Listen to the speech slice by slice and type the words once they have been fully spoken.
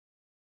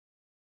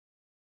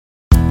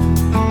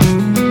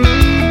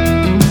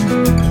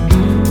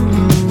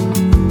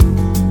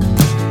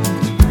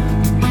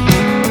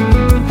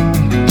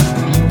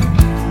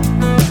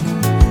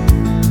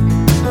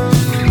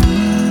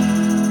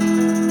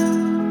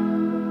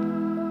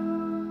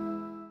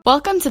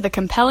Welcome to the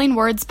Compelling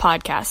Words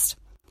Podcast.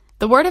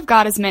 The Word of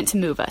God is meant to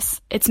move us.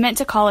 It's meant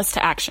to call us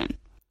to action.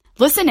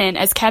 Listen in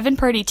as Kevin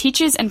Purdy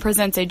teaches and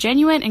presents a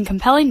genuine and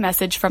compelling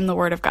message from the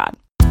Word of God.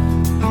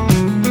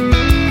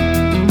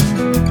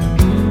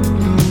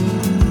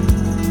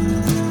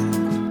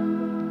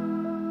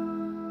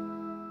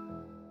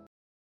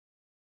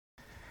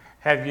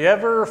 Have you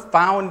ever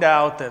found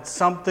out that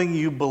something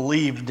you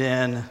believed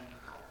in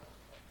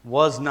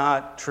was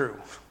not true?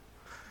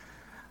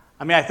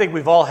 I think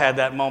we've all had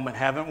that moment,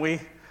 haven't we?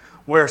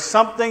 Where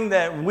something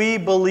that we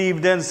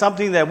believed in,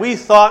 something that we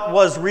thought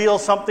was real,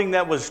 something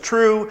that was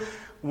true,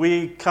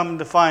 we come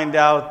to find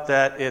out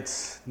that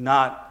it's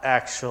not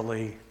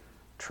actually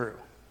true.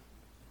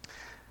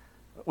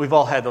 We've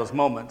all had those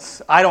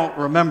moments. I don't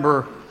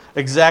remember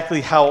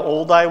exactly how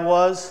old I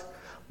was,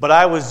 but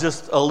I was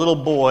just a little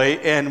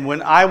boy, and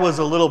when I was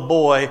a little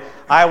boy,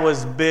 I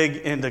was big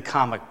into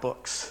comic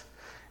books.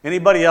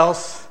 Anybody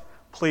else?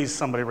 Please,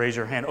 somebody raise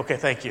your hand. Okay,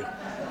 thank you.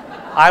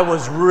 I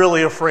was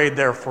really afraid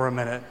there for a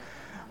minute.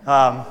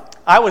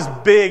 I was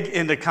big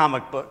into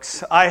comic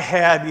books. I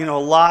had,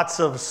 lots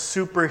of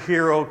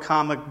superhero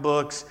comic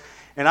books,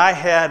 and I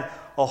had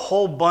a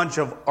whole bunch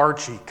of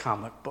Archie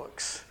comic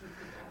books.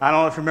 I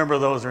don't know if you remember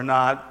those or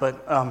not,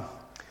 but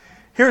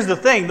here's the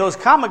thing. Those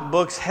comic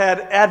books had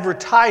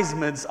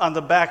advertisements on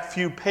the back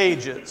few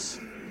pages.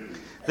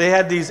 They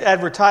had these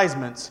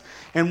advertisements,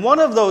 and one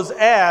of those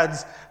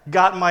ads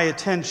got my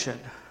attention.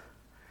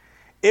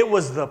 It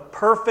was the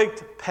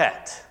perfect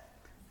pet.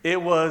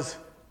 It was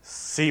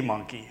sea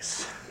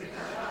monkeys.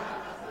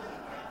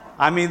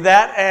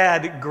 That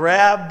ad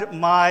grabbed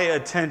my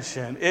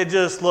attention. It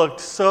just looked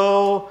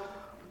so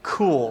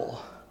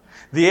cool.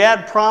 The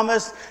ad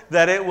promised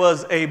that it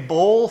was a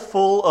bowl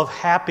full of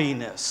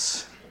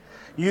happiness.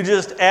 You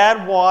just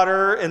add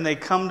water and they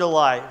come to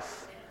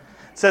life.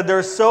 It said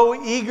they're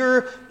so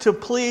eager to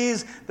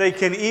please, they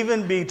can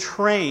even be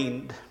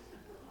trained.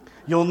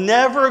 You'll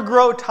never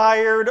grow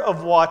tired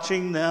of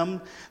watching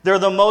them. They're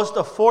the most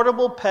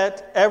affordable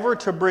pet ever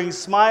to bring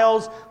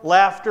smiles,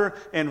 laughter,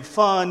 and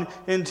fun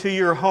into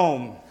your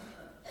home.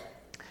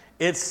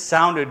 It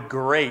sounded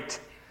great.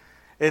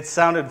 It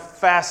sounded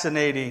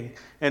fascinating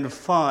and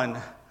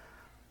fun.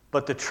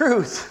 But the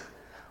truth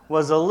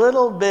was a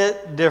little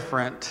bit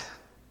different.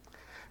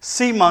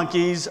 Sea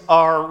monkeys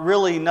are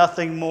really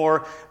nothing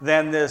more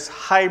than this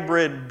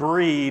hybrid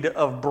breed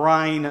of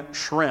brine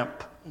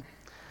shrimp.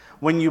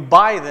 When you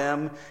buy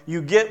them,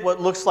 you get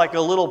what looks like a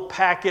little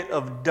packet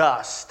of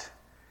dust.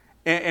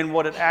 And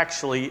what it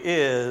actually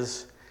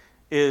is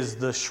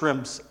the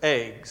shrimp's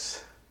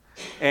eggs.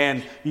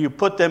 And you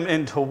put them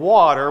into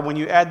water. When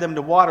you add them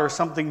to water,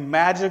 something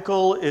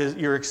magical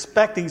you're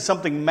expecting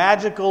something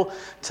magical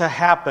to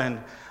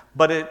happen.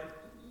 But it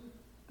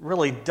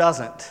really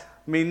doesn't.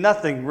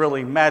 Nothing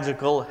really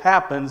magical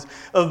happens.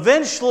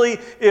 Eventually,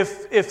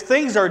 if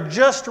things are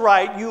just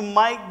right, you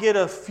might get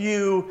a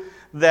few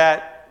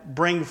that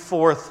bring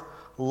forth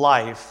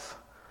life,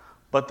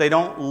 but they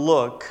don't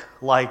look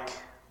like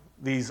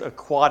these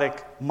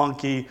aquatic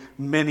monkey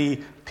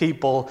mini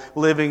people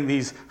living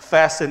these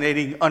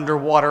fascinating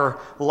underwater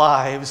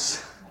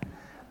lives.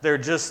 They're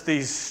just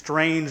these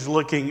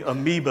strange-looking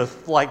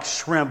amoeba-like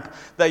shrimp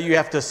that you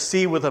have to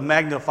see with a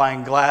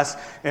magnifying glass,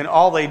 and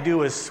all they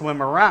do is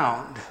swim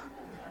around.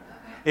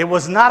 It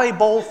was not a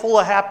bowl full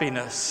of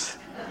happiness.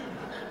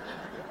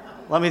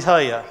 Let me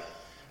tell you.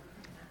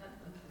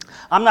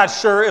 I'm not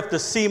sure if the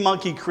sea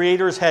monkey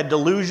creators had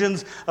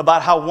delusions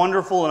about how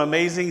wonderful and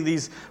amazing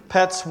these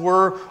pets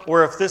were,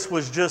 or if this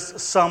was just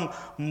some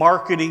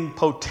marketing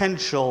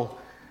potential,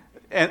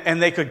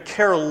 and they could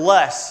care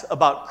less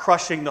about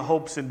crushing the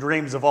hopes and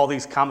dreams of all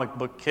these comic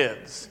book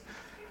kids.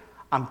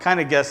 I'm kind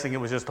of guessing it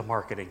was just a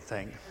marketing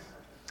thing.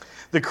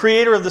 The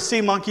creator of the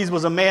sea monkeys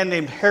was a man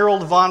named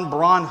Harold von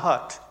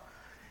Braunhut,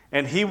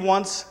 and he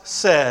once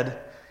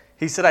said,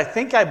 I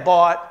think I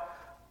bought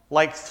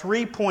like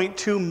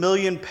 3.2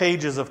 million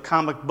pages of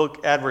comic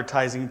book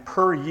advertising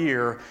per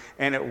year,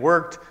 and it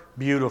worked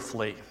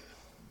beautifully.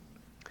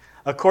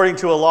 According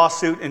to a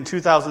lawsuit in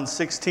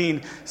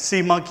 2016,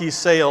 Sea Monkey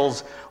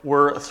sales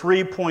were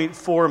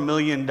 $3.4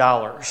 million.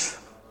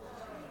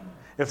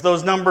 If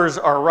those numbers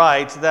are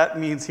right, that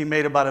means he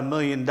made about $1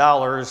 million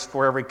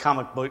for every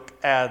comic book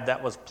ad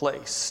that was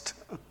placed.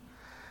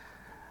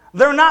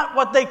 They're not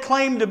what they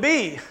claim to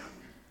be,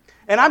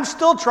 and I'm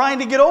still trying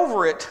to get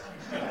over it.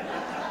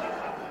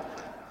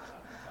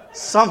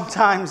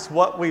 Sometimes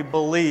what we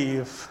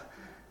believe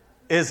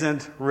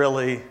isn't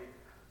really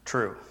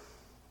true.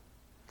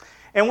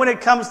 And when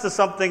it comes to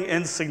something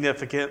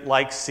insignificant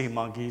like sea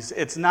monkeys,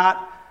 it's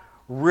not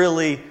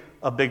really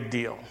a big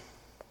deal.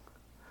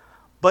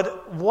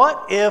 But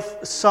what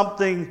if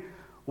something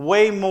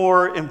way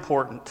more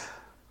important,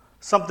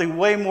 something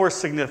way more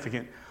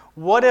significant,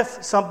 what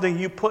if something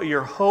you put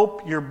your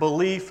hope, your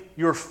belief,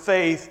 your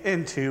faith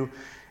into,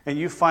 and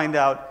you find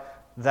out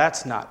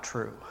that's not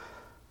true?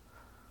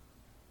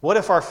 What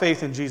if our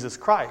faith in Jesus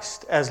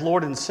Christ as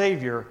Lord and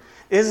Savior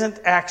isn't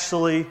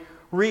actually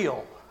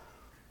real?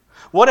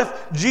 What if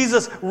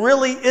Jesus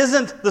really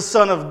isn't the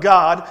Son of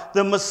God,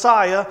 the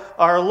Messiah,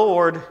 our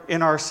Lord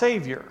and our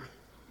Savior?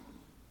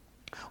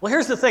 Well,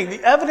 here's the thing.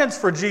 The evidence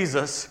for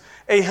Jesus,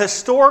 a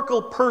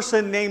historical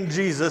person named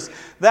Jesus,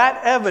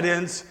 that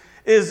evidence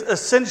is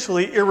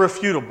essentially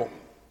irrefutable.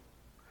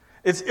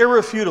 It's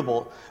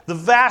irrefutable. The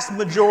vast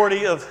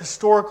majority of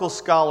historical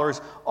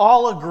scholars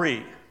all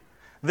agree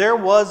there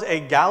was a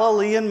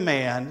Galilean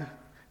man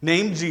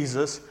named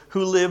Jesus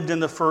who lived in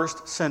the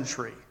first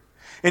century.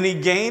 And he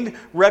gained a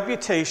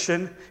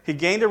reputation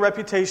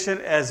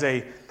as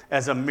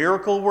a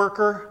miracle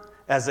worker,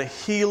 as a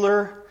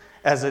healer,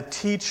 as a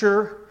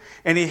teacher.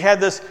 And he had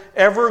this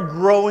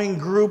ever-growing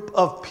group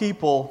of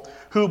people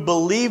who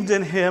believed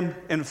in him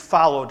and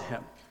followed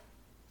him.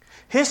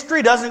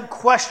 History doesn't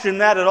question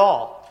that at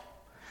all.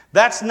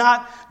 That's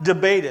not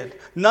debated.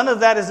 None of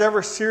that is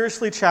ever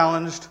seriously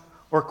challenged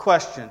or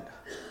questioned.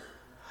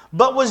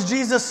 But was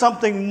Jesus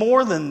something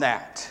more than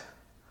that?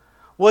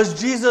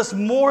 Was Jesus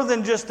more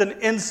than just an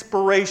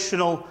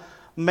inspirational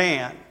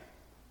man?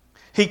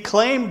 He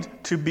claimed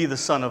to be the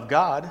Son of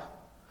God.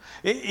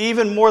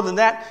 Even more than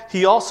that,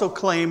 he also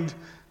claimed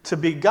to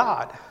be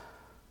God.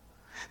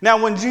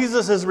 Now, when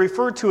Jesus is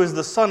referred to as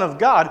the Son of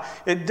God,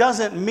 it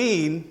doesn't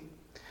mean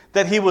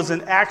that he was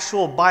an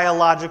actual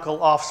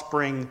biological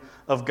offspring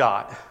of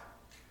God.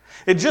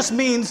 It just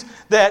means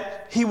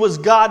that he was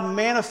God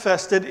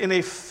manifested in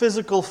a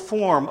physical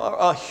form,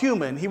 a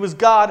human. He was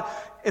God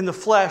in the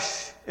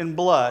flesh and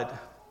blood.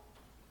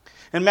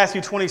 In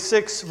Matthew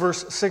 26,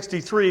 verse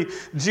 63,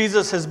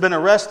 Jesus has been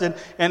arrested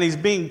and he's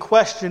being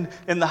questioned,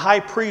 and the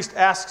high priest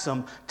asks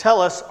him, "Tell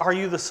us, are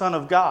you the Son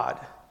of God?"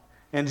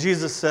 And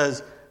Jesus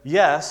says,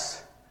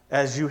 "Yes,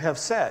 as you have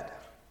said."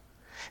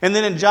 And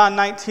then in John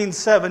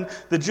 19:7,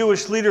 the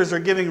Jewish leaders are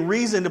giving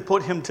reason to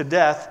put him to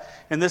death.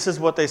 And this is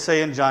what they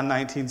say in John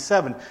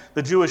 19:7.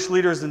 The Jewish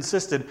leaders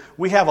insisted,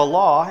 "We have a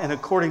law, and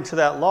according to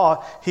that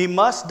law, he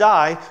must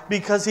die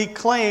because he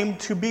claimed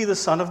to be the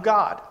Son of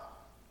God."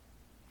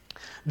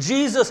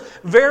 Jesus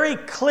very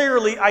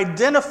clearly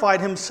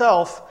identified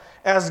himself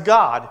as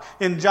God.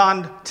 In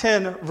John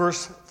 10,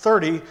 verse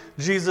 30,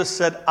 Jesus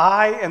said,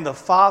 "I and the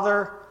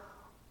Father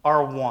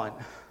are one."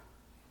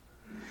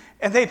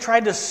 And they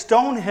tried to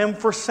stone him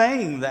for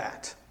saying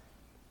that.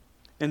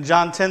 In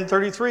John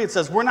 10:33, it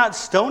says, "We're not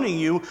stoning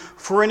you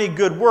for any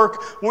good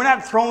work. We're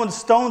not throwing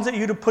stones at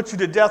you to put you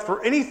to death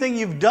for anything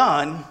you've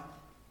done."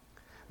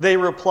 They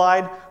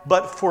replied,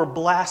 "But for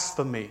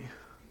blasphemy,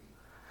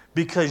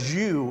 because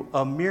you,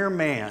 a mere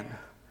man,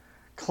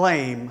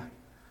 claim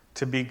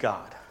to be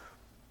God."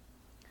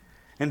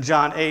 In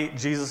John 8,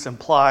 Jesus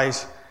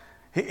implies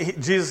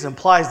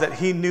that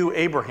he knew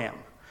Abraham,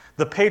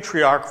 the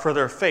patriarch for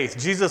their faith.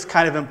 Jesus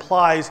kind of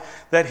implies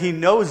that he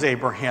knows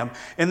Abraham.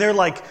 And they're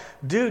like,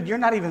 "Dude, you're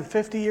not even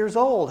 50 years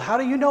old. How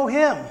do you know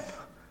him?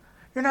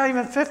 You're not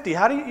even 50.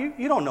 How do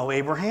you don't know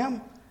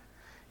Abraham?"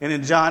 And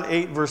in John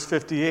 8, verse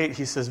 58,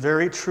 he says,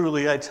 "Very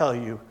truly I tell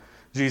you,"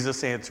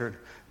 Jesus answered,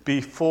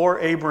 "before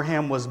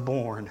Abraham was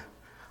born,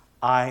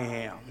 I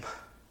am."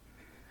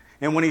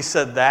 And when he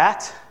said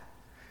that,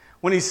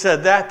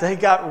 they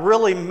got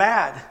really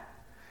mad.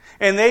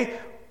 And they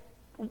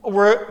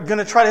were going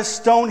to try to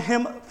stone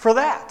him for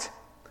that.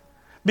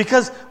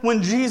 Because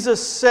when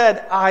Jesus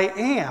said, "I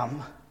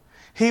am,"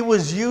 he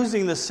was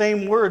using the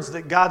same words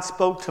that God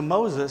spoke to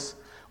Moses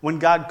when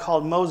God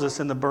called Moses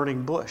in the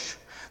burning bush.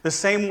 The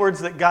same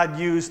words that God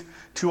used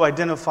to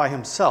identify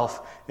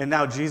himself. And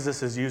now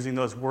Jesus is using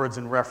those words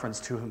in reference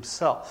to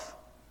himself.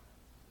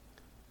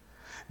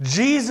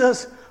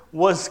 Jesus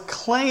was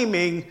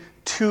claiming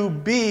to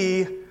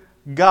be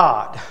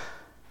God.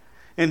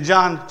 In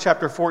John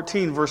chapter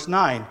 14, verse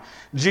 9,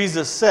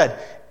 Jesus said,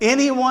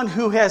 "Anyone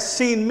who has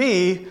seen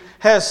me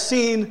has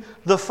seen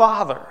the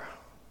Father."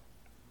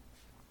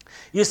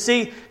 You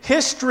see,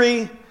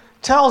 history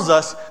tells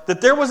us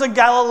that there was a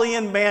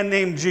Galilean man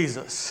named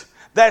Jesus.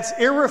 That's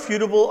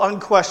irrefutable,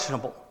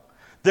 unquestionable.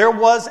 There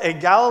was a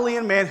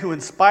Galilean man who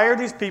inspired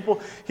these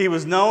people. He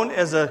was known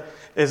as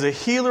a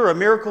healer, a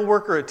miracle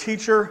worker, a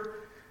teacher.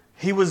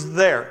 He was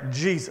there,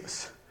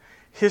 Jesus.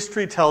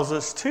 History tells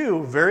us,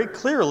 too, very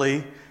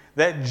clearly,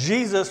 that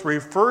Jesus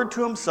referred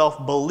to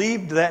himself,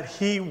 believed that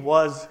he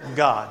was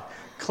God,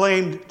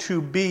 claimed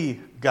to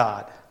be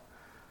God.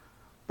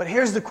 But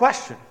here's the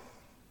question.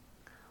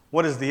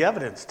 What does the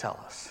evidence tell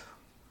us?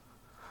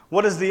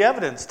 What does the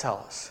evidence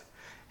tell us?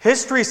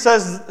 History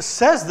says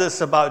this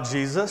about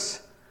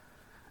Jesus.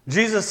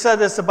 Jesus said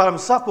this about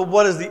himself, but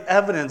what does the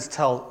evidence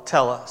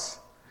tell us?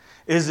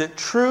 Is it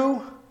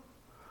true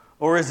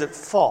or is it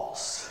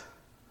false?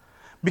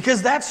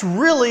 Because that's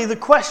really the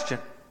question.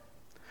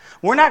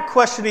 We're not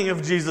questioning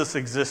if Jesus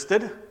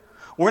existed.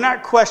 We're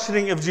not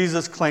questioning if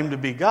Jesus claimed to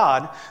be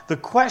God. The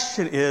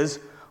question is,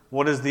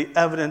 what does the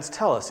evidence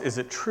tell us? Is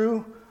it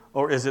true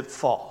or is it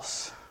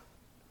false?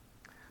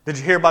 Did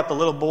you hear about the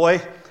little boy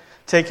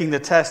taking the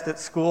test at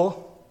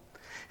school?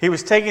 He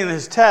was taking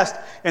his test,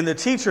 and the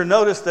teacher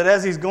noticed that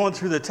as he's going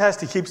through the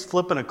test, he keeps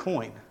flipping a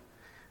coin.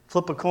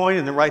 Flip a coin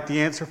and then write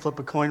the answer, flip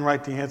a coin,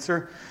 write the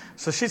answer.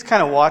 So she's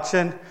kind of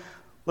watching.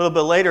 A little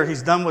bit later,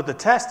 he's done with the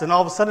test, and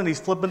all of a sudden, he's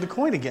flipping the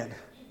coin again.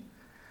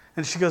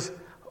 And she goes,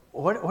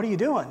 what are you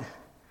doing?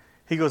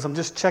 He goes, I'm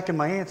just checking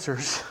my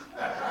answers.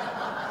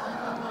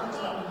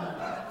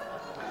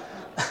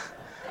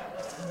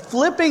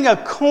 Flipping a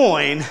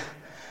coin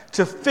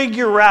to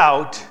figure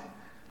out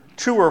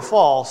true or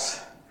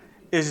false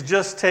is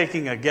just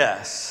taking a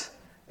guess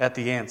at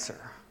the answer.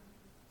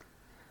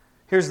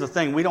 Here's the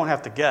thing, we don't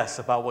have to guess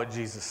about what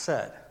Jesus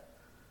said.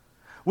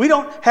 We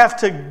don't have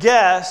to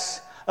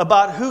guess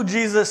about who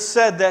Jesus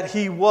said that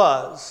he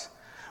was.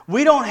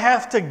 We don't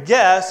have to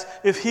guess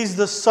if he's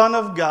the Son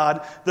of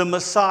God, the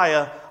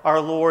Messiah, our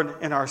Lord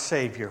and our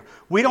Savior.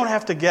 We don't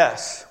have to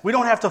guess. We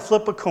don't have to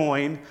flip a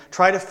coin,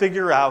 try to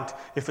figure out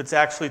if it's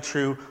actually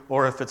true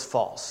or if it's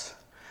false.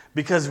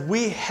 Because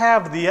we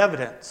have the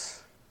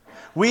evidence.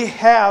 We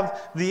have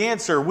the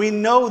answer. We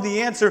know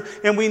the answer,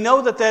 and we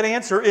know that that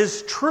answer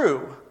is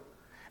true.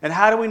 And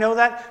how do we know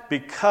that?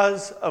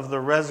 Because of the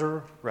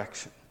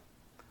resurrection.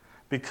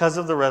 Because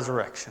of the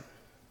resurrection.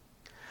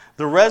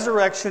 The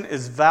resurrection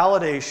is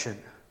validation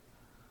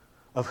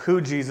of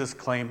who Jesus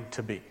claimed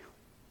to be.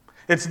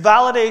 It's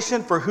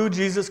validation for who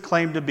Jesus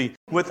claimed to be.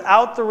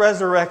 Without the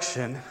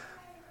resurrection,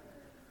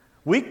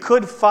 we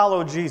could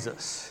follow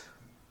Jesus.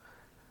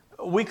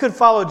 We could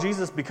follow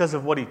Jesus because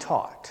of what he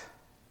taught.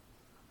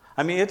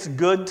 I mean, it's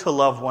good to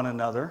love one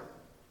another.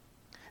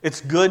 It's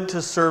good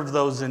to serve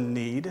those in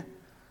need.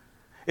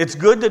 It's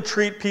good to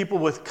treat people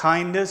with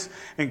kindness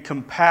and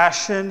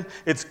compassion.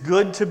 It's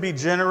good to be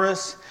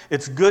generous.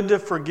 It's good to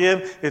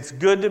forgive. It's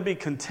good to be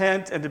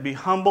content and to be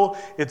humble.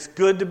 It's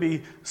good to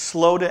be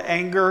slow to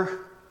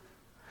anger.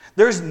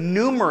 There's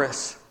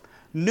numerous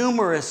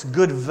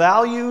good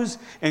values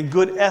and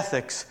good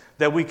ethics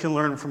that we can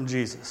learn from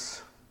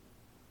Jesus.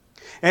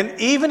 And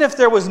even if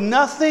there was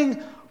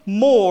nothing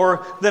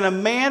more than a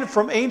man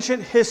from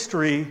ancient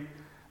history,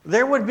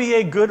 there would be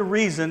a good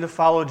reason to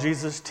follow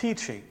Jesus'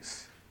 teachings.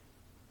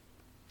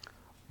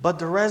 But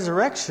the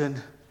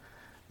resurrection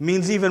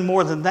means even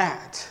more than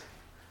that.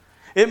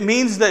 It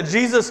means that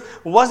Jesus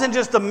wasn't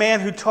just a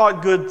man who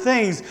taught good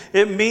things.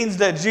 It means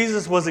that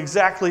Jesus was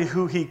exactly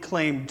who he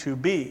claimed to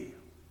be.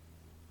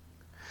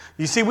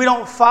 You see, we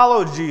don't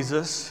follow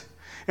Jesus,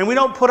 and we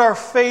don't put our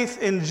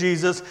faith in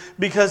Jesus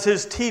because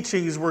his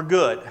teachings were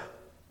good.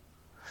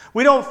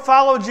 We don't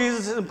follow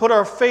Jesus and put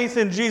our faith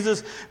in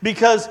Jesus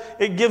because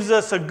it gives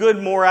us a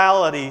good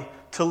morality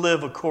to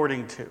live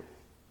according to.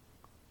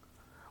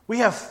 We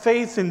have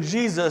faith in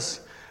Jesus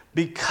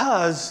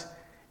because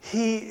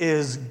he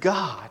is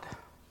God.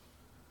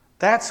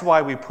 That's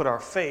why we put our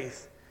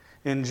faith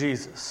in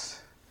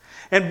Jesus.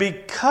 And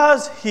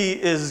because he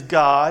is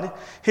God,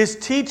 his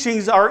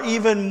teachings are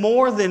even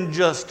more than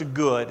just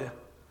good.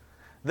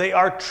 They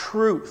are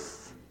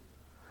truth.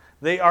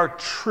 They are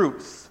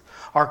truth.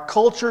 Our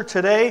culture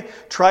today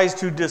tries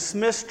to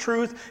dismiss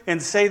truth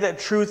and say that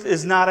truth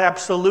is not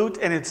absolute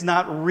and it's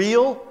not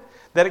real,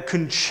 that it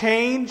can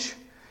change.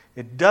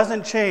 It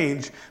doesn't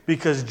change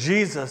because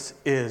Jesus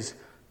is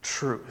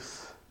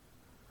truth.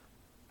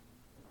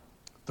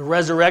 The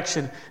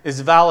resurrection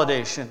is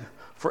validation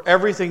for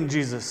everything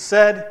Jesus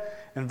said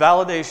and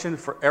validation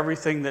for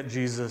everything that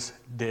Jesus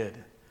did.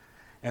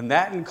 And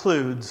that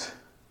includes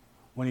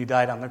when he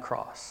died on the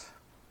cross.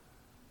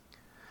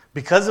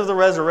 Because of the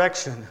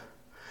resurrection,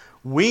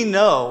 we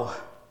know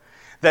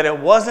that it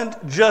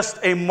wasn't just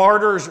a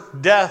martyr's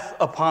death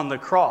upon the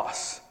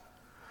cross.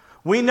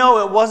 We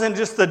know it wasn't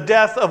just the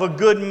death of a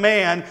good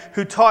man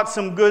who taught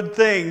some good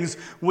things.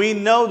 We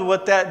know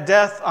what that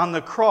death on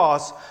the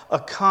cross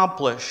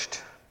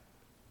accomplished.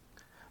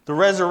 The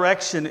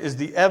resurrection is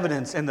the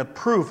evidence and the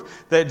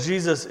proof that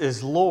Jesus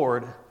is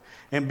Lord.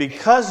 And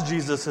because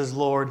Jesus is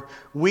Lord,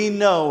 we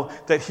know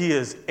that he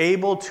is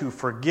able to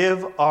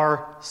forgive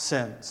our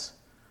sins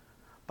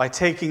by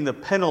taking the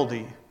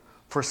penalty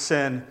for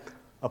sin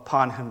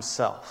upon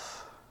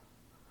himself.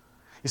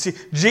 You see,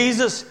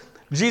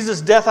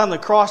 Jesus' death on the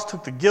cross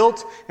took the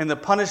guilt and the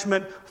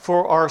punishment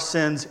for our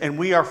sins, and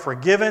we are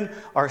forgiven,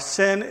 our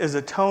sin is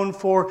atoned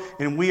for,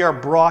 and we are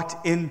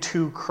brought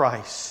into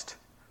Christ.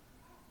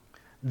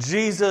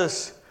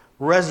 Jesus'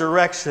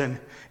 resurrection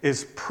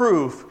is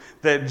proof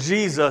that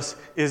Jesus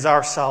is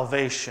our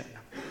salvation.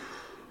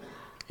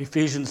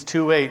 Ephesians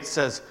 2:8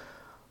 says,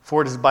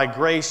 "For it is by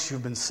grace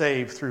you've been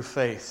saved through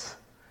faith.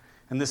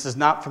 And this is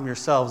not from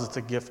yourselves, it's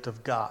a gift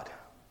of God."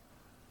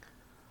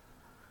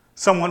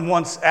 Someone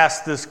once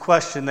asked this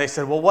question. They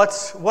said, well,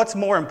 what's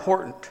more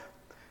important?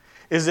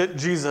 Is it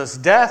Jesus'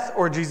 death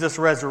or Jesus'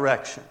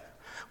 resurrection?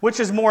 Which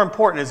is more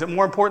important? Is it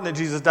more important that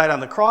Jesus died on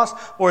the cross,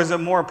 or is it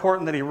more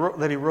important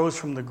that he rose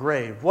from the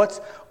grave?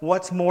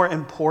 What's more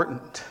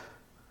important?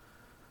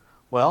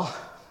 Well,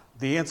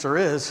 the answer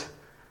is,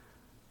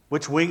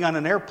 which wing on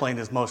an airplane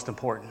is most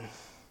important?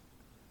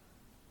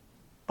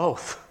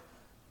 Both.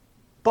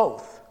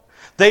 Both.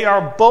 They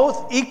are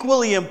both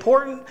equally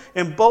important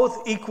and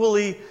both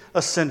equally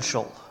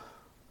essential.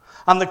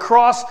 On the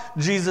cross,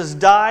 Jesus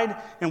died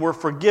and we're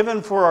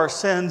forgiven for our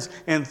sins,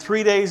 and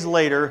 3 days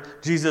later,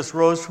 Jesus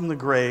rose from the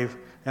grave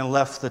and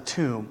left the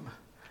tomb.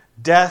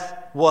 Death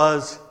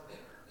was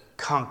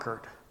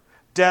conquered.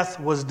 Death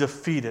was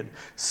defeated.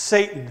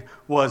 Satan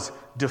was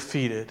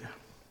defeated.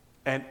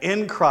 And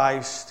in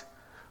Christ,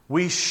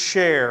 we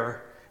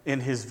share in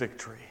his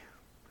victory.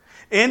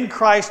 In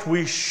Christ,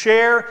 we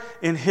share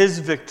in his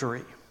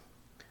victory.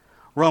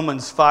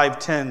 Romans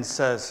 5:10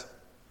 says,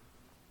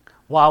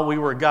 while we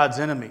were God's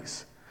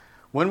enemies.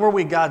 When were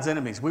we God's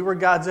enemies? We were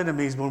God's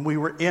enemies when we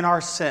were in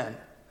our sin.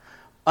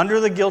 Under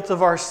the guilt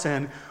of our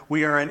sin,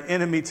 we are an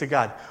enemy to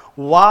God.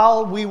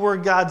 While we were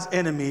God's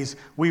enemies,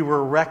 we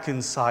were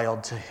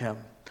reconciled to him.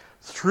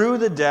 Through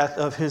the death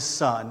of his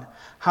Son,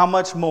 how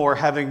much more,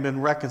 having been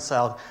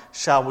reconciled,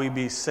 shall we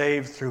be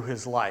saved through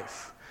his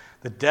life?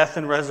 The death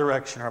and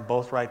resurrection are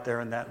both right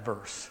there in that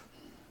verse.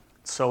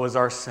 So is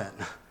our sin.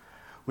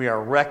 We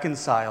are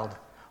reconciled.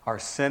 Our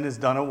sin is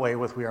done away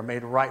with. We are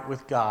made right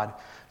with God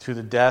through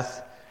the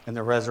death and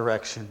the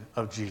resurrection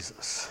of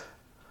Jesus.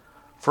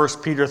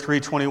 1 Peter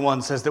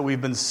 3:21 says that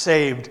we've been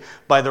saved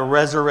by the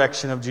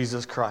resurrection of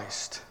Jesus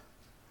Christ.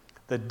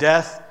 The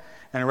death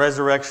and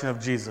resurrection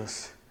of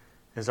Jesus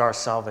is our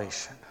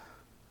salvation.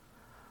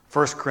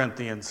 1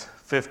 Corinthians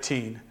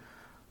 15,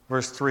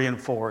 verse 3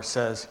 and 4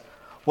 says,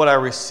 what I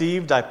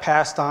received I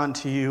passed on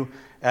to you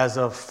as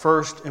of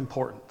first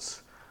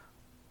importance.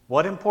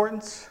 What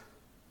importance?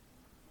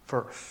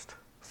 First.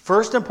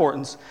 First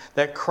importance,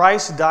 that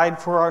Christ died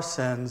for our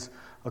sins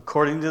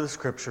according to the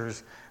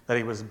Scriptures, that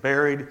he was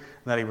buried, and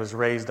that he was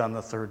raised on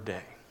the third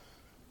day.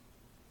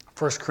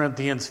 1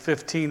 Corinthians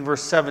 15,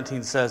 verse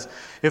 17 says,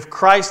 if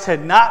Christ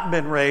had not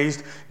been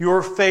raised,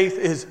 your faith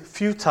is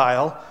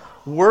futile,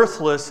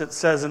 worthless, it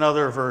says in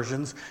other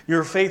versions.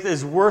 Your faith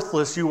is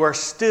worthless. You are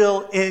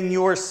still in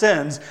your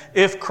sins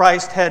if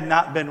Christ had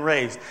not been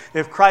raised.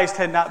 If Christ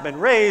had not been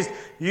raised,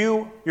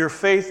 your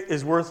faith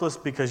is worthless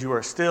because you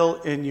are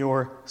still in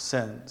your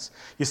sins.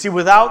 You see,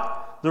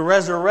 without the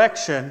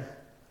resurrection,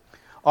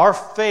 our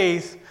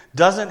faith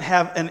doesn't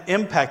have an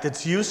impact.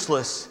 It's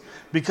useless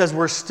because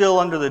we're still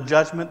under the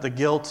judgment, the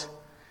guilt,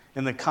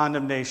 and the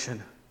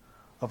condemnation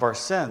of our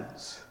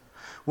sins.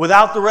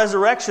 Without the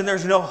resurrection,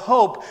 there's no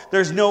hope,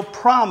 there's no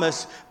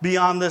promise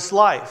beyond this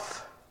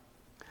life.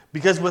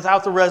 Because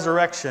without the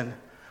resurrection,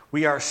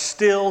 we are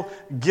still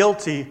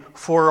guilty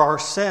for our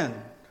sin.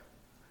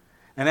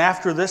 And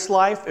after this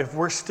life, if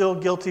we're still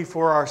guilty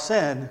for our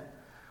sin,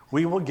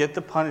 we will get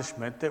the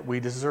punishment that we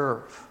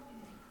deserve.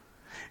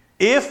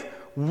 If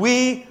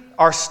we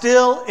are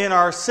still in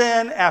our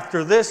sin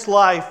after this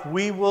life,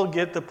 we will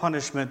get the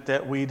punishment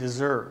that we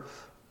deserve.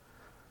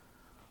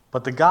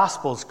 But the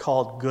gospel is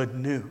called good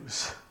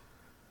news.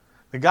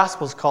 The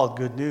gospel is called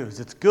good news.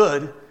 It's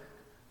good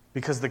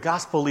because the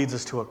gospel leads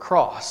us to a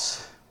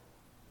cross,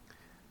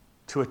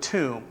 to a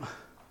tomb,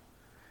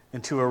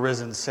 and to a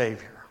risen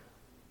Savior.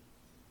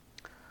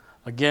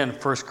 Again,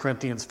 1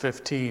 Corinthians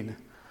 15,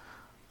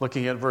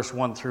 looking at verse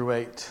 1 through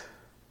 8.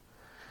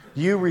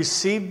 You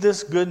received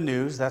this good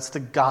news, that's the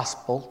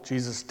gospel,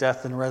 Jesus'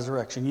 death and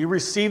resurrection. You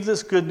received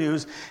this good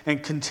news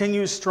and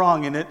continue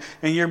strong in it,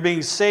 and you're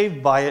being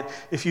saved by it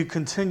if you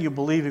continue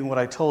believing what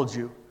I told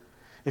you.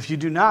 If you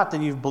do not,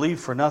 then you've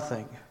believed for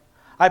nothing.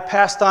 I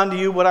passed on to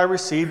you what I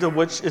received, of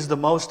which is the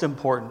most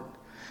important.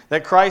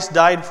 That Christ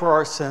died for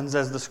our sins,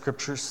 as the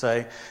Scriptures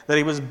say. That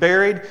he was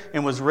buried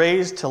and was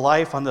raised to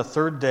life on the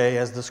third day,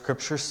 as the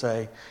Scriptures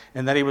say.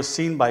 And that he was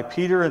seen by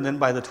Peter and then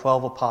by the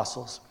 12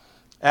 apostles.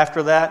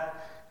 After that,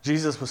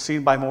 Jesus was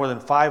seen by more than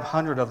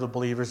 500 of the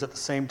believers at the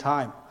same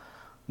time.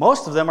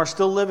 Most of them are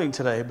still living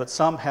today, but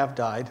some have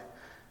died.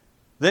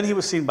 Then he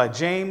was seen by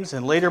James,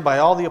 and later by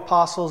all the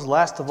apostles.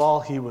 Last of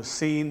all, he was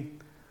seen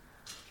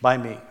by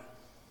me.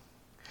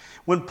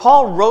 When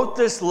Paul wrote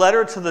this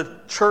letter to the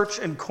church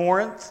in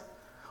Corinth,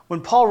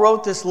 when Paul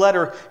wrote this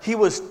letter, he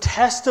was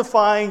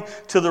testifying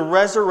to the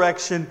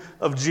resurrection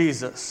of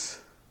Jesus.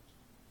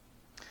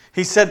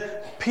 He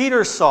said,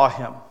 Peter saw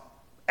him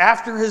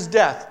after his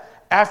death.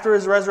 After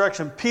his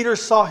resurrection, Peter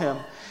saw him.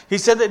 He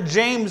said that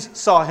James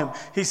saw him.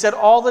 He said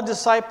all the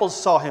disciples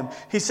saw him.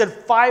 He said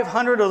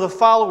 500 of the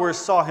followers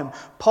saw him.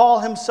 Paul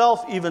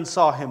himself even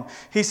saw him.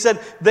 He said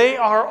they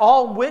are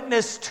all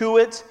witness to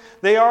it.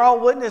 They are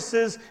all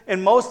witnesses,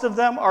 and most of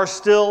them are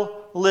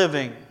still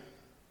living.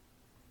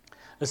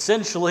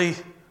 Essentially,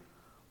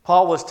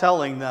 Paul was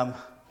telling them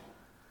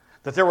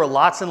that there were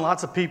lots and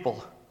lots of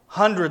people,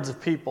 hundreds of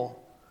people,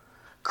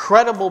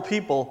 credible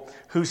people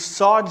who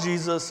saw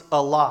Jesus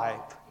alive.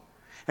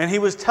 And he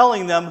was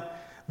telling them,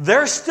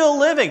 they're still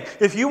living.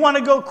 If you want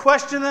to go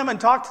question them and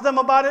talk to them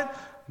about it,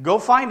 go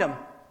find them.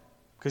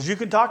 Because you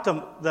can talk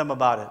to them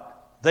about it.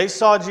 They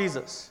saw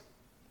Jesus.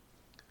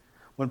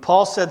 When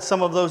Paul said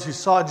some of those who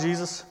saw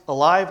Jesus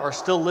alive are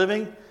still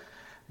living,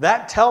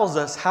 that tells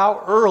us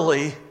how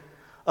early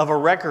of a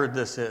record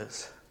this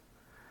is.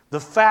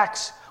 The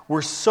facts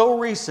were so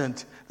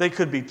recent, they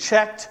could be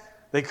checked,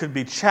 they could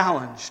be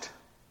challenged.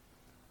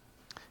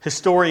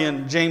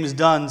 Historian James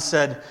Dunn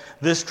said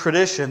this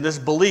tradition, this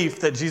belief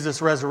that Jesus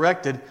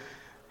resurrected,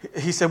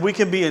 he said we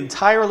can be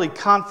entirely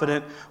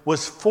confident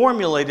was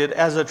formulated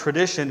as a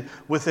tradition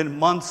within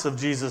months of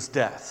Jesus'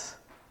 death.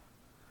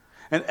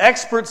 And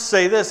experts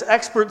say this,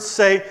 experts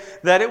say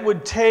that it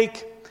would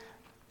take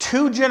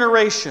 2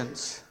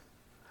 generations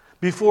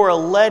before a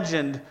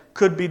legend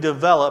could be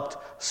developed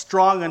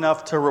strong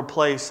enough to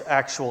replace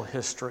actual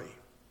history.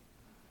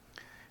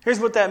 Here's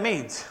what that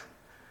means.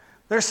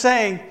 They're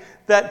saying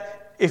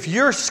that if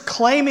you're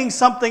claiming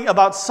something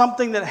about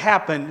something that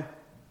happened,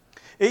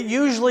 it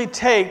usually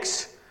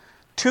takes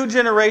 2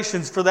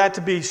 generations for that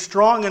to be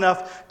strong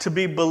enough to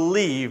be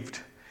believed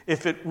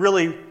if it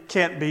really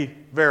can't be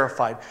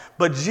verified.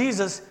 But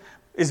Jesus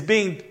is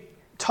being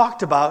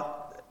talked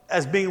about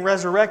as being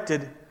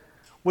resurrected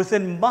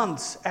within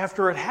months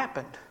after it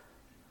happened.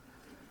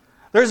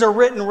 There's a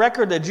written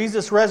record that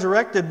Jesus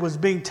resurrected was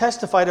being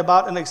testified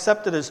about and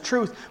accepted as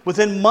truth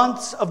within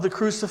months of the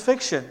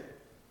crucifixion.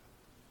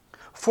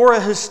 For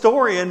a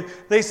historian,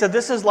 they said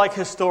this is like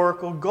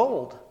historical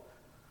gold.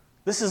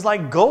 This is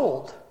like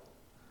gold.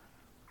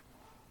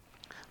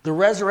 The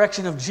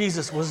resurrection of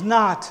Jesus was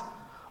not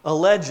a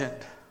legend.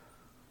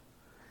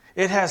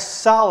 It has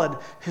solid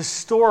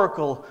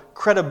historical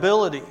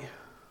credibility.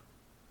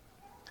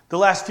 The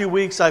last few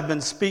weeks I've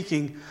been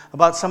speaking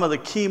about some of the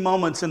key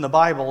moments in the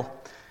Bible.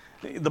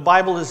 The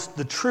Bible is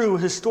the true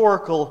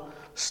historical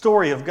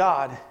story of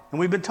God. And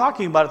we've been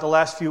talking about it the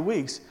last few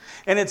weeks.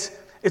 And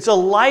it's a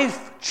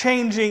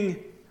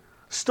life-changing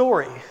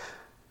story.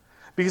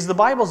 Because the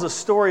Bible is a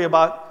story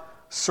about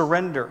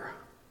surrender.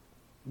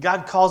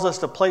 God calls us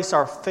to place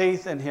our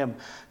faith in Him,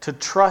 to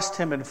trust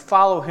Him and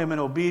follow Him in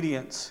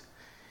obedience.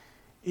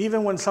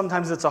 Even when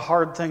sometimes it's a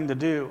hard thing to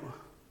do,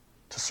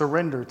 to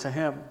surrender to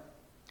Him.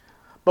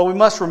 But we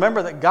must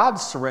remember that God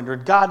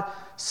surrendered. God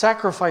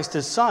sacrificed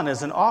His Son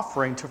as an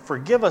offering to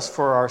forgive us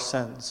for our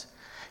sins.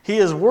 He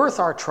is worth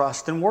our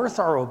trust and worth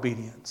our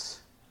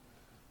obedience.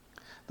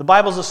 The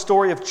Bible is a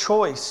story of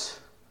choice.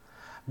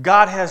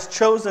 God has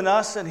chosen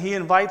us and He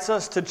invites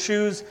us to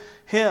choose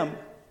Him.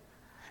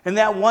 And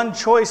that one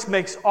choice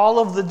makes all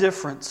of the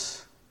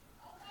difference.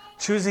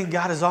 Choosing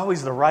God is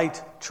always the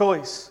right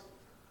choice.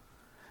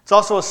 It's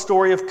also a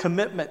story of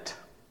commitment.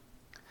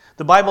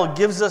 The Bible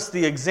gives us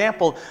the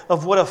example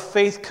of what a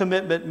faith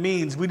commitment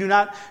means. We do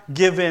not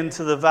give in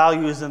to the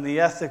values and the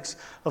ethics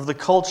of the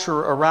culture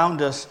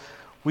around us.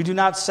 We do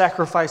not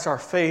sacrifice our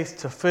faith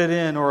to fit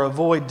in or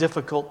avoid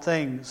difficult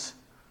things.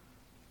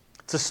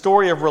 It's a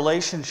story of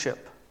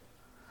relationship.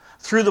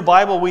 Through the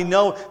Bible, we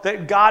know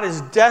that God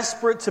is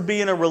desperate to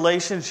be in a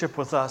relationship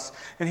with us,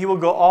 and He will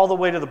go all the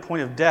way to the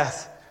point of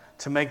death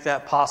to make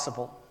that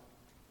possible.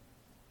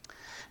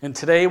 And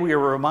today we are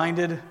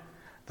reminded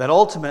that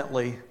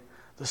ultimately,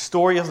 the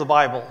story of the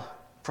Bible,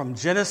 from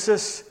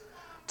Genesis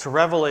to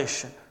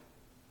Revelation,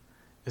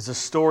 is a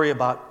story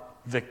about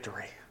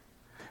victory.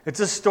 It's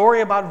a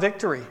story about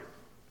victory.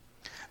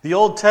 The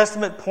Old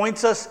Testament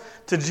points us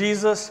to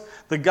Jesus.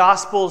 The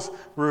Gospels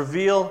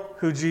reveal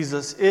who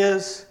Jesus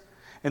is.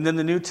 And then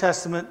the New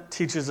Testament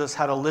teaches us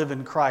how to live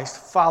in Christ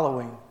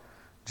following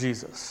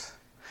Jesus.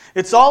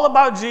 It's all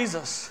about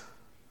Jesus,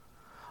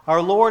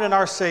 our Lord and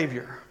our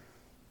Savior.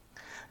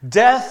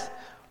 Death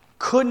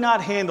could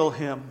not handle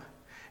Him,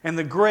 and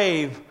the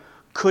grave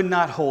could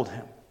not hold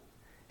Him.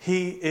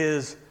 He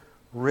is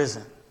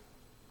risen.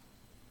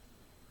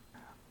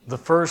 The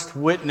first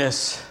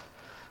witness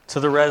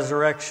to the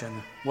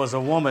resurrection was a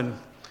woman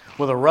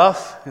with a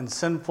rough and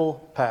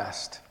sinful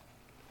past.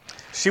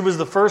 She was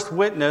the first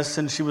witness,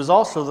 and she was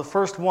also the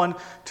first one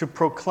to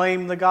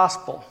proclaim the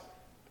gospel.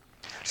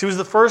 She was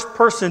the first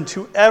person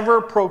to ever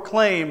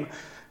proclaim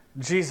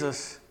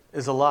Jesus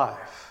is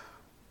alive.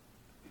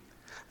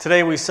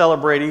 Today we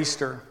celebrate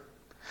Easter.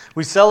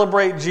 We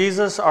celebrate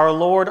Jesus, our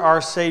Lord,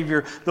 our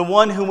Savior, the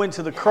one who went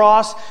to the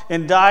cross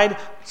and died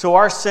so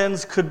our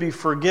sins could be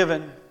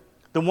forgiven,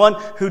 the one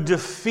who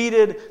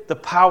defeated the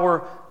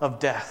power of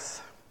death.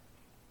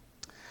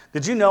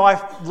 Did you know, I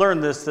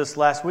learned this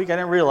last week, I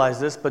didn't realize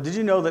this, but did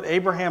you know that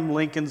Abraham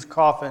Lincoln's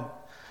coffin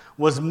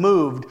was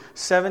moved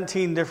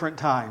 17 different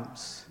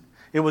times?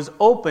 It was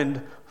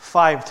opened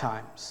 5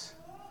 times.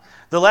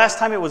 The last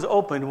time it was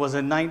opened was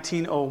in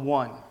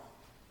 1901.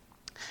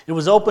 It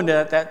was opened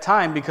at that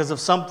time because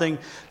of something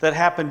that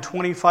happened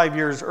 25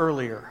 years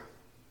earlier.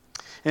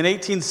 In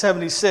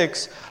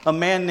 1876, a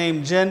man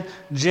named Jim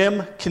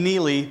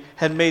Keneally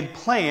had made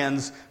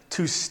plans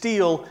to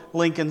steal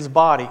Lincoln's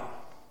body.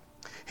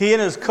 He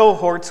and his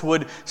cohorts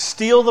would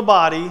steal the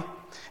body,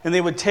 and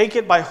they would take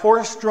it by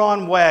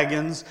horse-drawn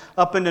wagons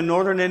up into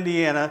northern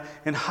Indiana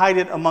and hide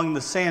it among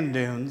the sand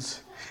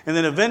dunes, and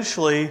then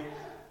eventually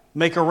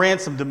make a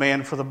ransom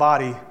demand for the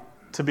body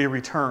to be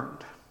returned.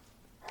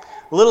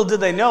 Little did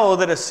they know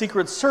that a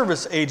Secret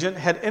Service agent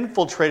had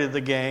infiltrated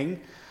the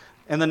gang,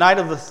 and the night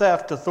of the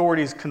theft,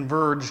 authorities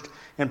converged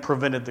and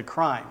prevented the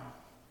crime.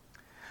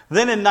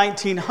 Then in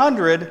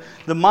 1900,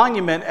 the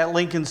monument at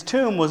Lincoln's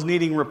tomb was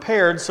needing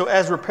repaired, so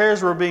as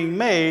repairs were being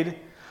made,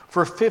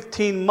 for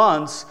 15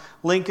 months,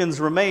 Lincoln's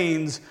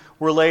remains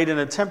were laid in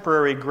a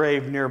temporary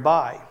grave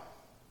nearby.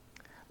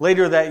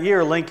 Later that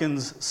year,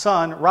 Lincoln's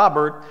son,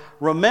 Robert,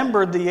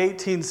 remembered the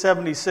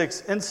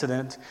 1876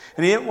 incident,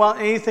 and he didn't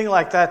want anything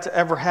like that to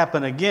ever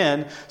happen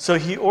again, so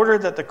he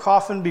ordered that the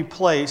coffin be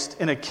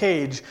placed in a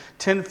cage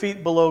 10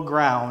 feet below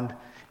ground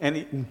and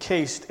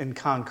encased in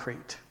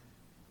concrete.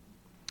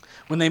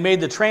 When they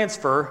made the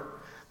transfer,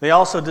 they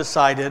also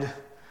decided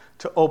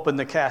to open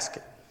the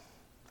casket.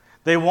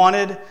 They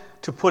wanted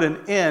to put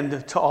an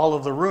end to all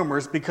of the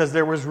rumors because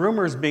there was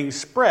rumors being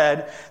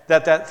spread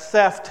that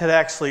theft had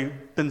actually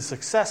been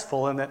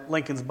successful and that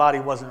Lincoln's body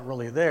wasn't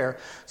really there.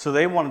 So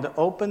they wanted to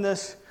open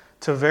this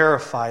to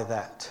verify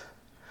that.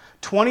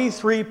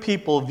 23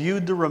 people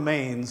viewed the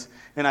remains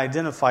and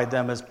identified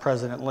them as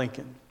President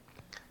Lincoln.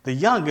 The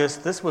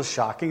youngest, this was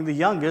shocking, the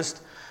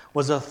youngest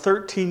was a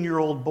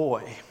 13-year-old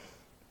boy.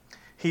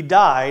 He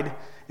died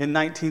in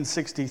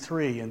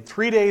 1963, and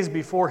 3 days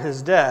before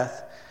his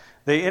death,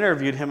 they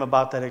interviewed him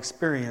about that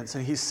experience,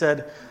 and he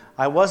said,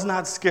 "I was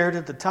not scared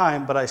at the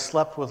time, but I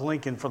slept with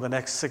Lincoln for the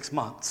next 6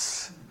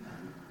 months."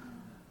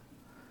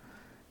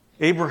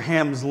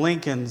 Abraham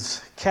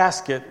Lincoln's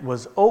casket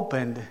was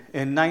opened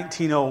in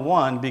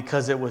 1901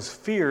 because it was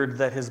feared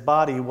that his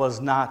body was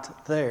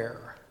not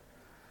there.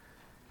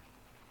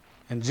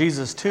 And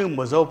Jesus' tomb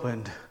was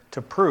opened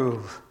to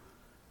prove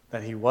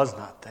that he was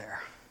not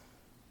there.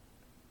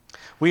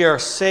 We are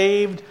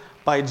saved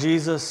by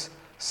Jesus'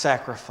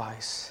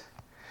 sacrifice.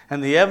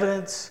 And the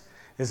evidence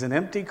is an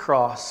empty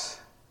cross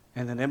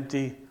and an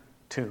empty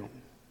tomb.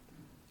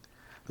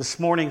 This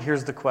morning,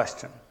 here's the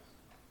question.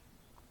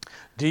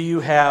 Do you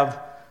have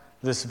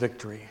this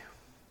victory?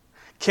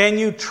 Can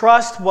you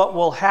trust what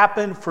will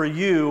happen for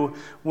you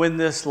when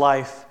this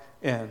life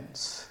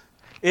ends?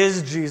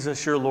 Is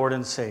Jesus your Lord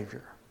and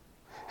Savior?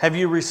 Have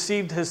you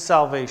received his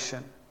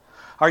salvation?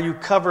 Are you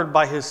covered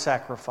by his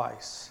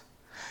sacrifice?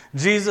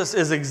 Jesus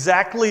is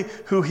exactly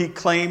who he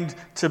claimed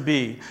to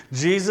be.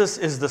 Jesus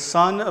is the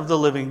Son of the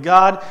living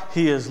God.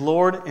 He is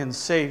Lord and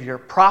Savior.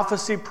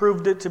 Prophecy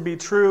proved it to be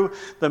true.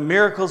 The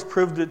miracles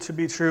proved it to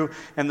be true.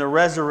 And the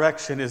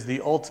resurrection is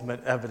the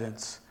ultimate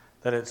evidence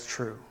that it's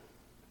true.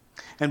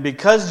 And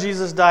because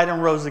Jesus died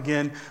and rose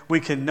again, we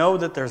can know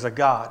that there's a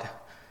God.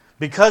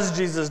 Because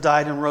Jesus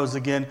died and rose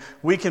again,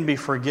 we can be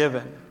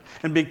forgiven.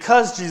 And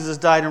because Jesus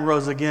died and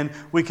rose again,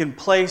 we can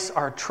place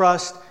our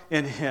trust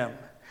in him.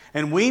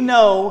 And we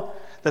know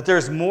that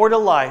there's more to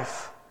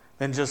life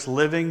than just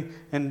living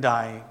and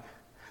dying.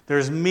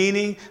 There's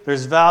meaning,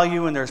 there's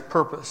value, and there's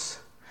purpose.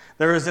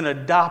 There is an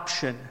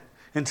adoption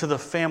into the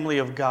family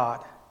of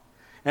God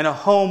and a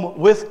home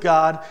with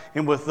God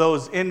and with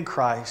those in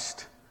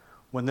Christ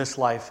when this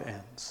life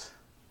ends.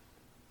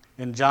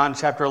 In John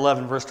chapter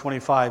 11, verse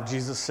 25,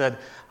 Jesus said,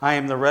 "I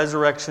am the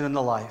resurrection and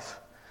the life.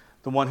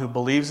 The one who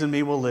believes in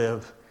me will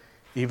live,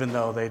 even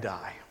though they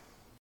die."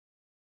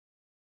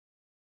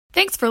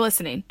 Thanks for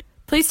listening.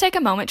 Please take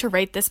a moment to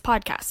rate this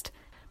podcast.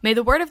 May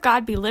the Word of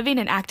God be living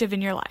and active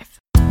in your life.